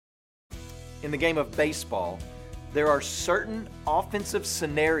In the game of baseball, there are certain offensive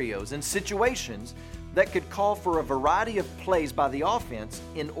scenarios and situations that could call for a variety of plays by the offense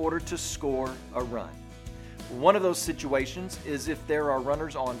in order to score a run. One of those situations is if there are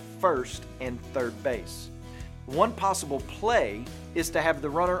runners on first and third base. One possible play is to have the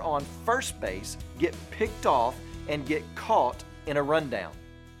runner on first base get picked off and get caught in a rundown.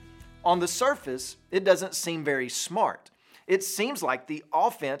 On the surface, it doesn't seem very smart. It seems like the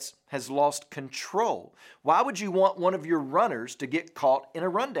offense has lost control. Why would you want one of your runners to get caught in a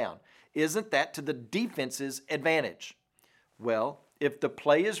rundown? Isn't that to the defense's advantage? Well, if the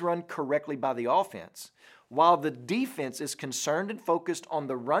play is run correctly by the offense, while the defense is concerned and focused on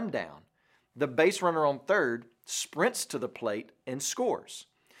the rundown, the base runner on third sprints to the plate and scores.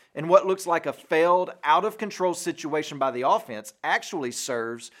 And what looks like a failed, out-of-control situation by the offense actually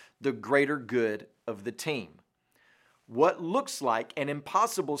serves the greater good of the team. What looks like an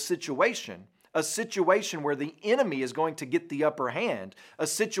impossible situation, a situation where the enemy is going to get the upper hand, a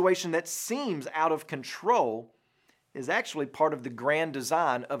situation that seems out of control, is actually part of the grand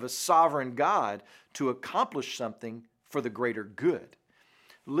design of a sovereign God to accomplish something for the greater good.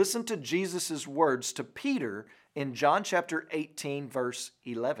 Listen to Jesus' words to Peter in John chapter 18, verse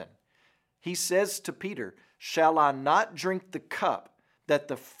 11. He says to Peter, "Shall I not drink the cup that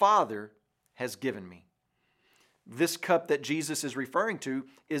the Father has given me?" This cup that Jesus is referring to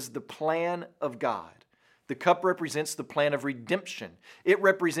is the plan of God. The cup represents the plan of redemption. It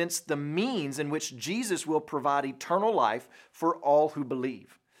represents the means in which Jesus will provide eternal life for all who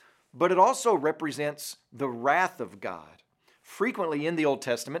believe. But it also represents the wrath of God. Frequently in the Old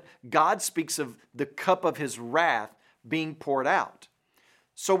Testament, God speaks of the cup of His wrath being poured out.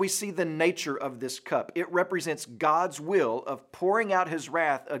 So we see the nature of this cup. It represents God's will of pouring out His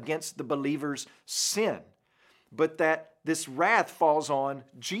wrath against the believer's sin, but that this wrath falls on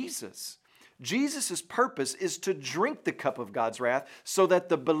Jesus. Jesus' purpose is to drink the cup of God's wrath so that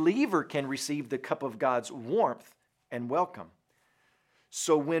the believer can receive the cup of God's warmth and welcome.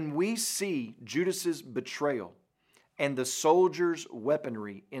 So when we see Judas's betrayal and the soldiers'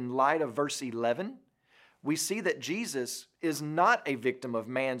 weaponry in light of verse 11, we see that Jesus is not a victim of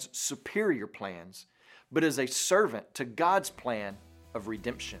man's superior plans, but is a servant to God's plan of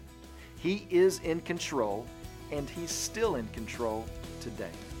redemption. He is in control, and He's still in control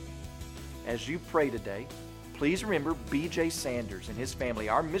today. As you pray today, please remember B.J. Sanders and his family,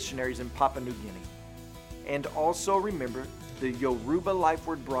 our missionaries in Papua New Guinea. And also remember the Yoruba Life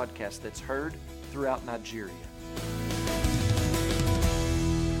Word broadcast that's heard throughout Nigeria.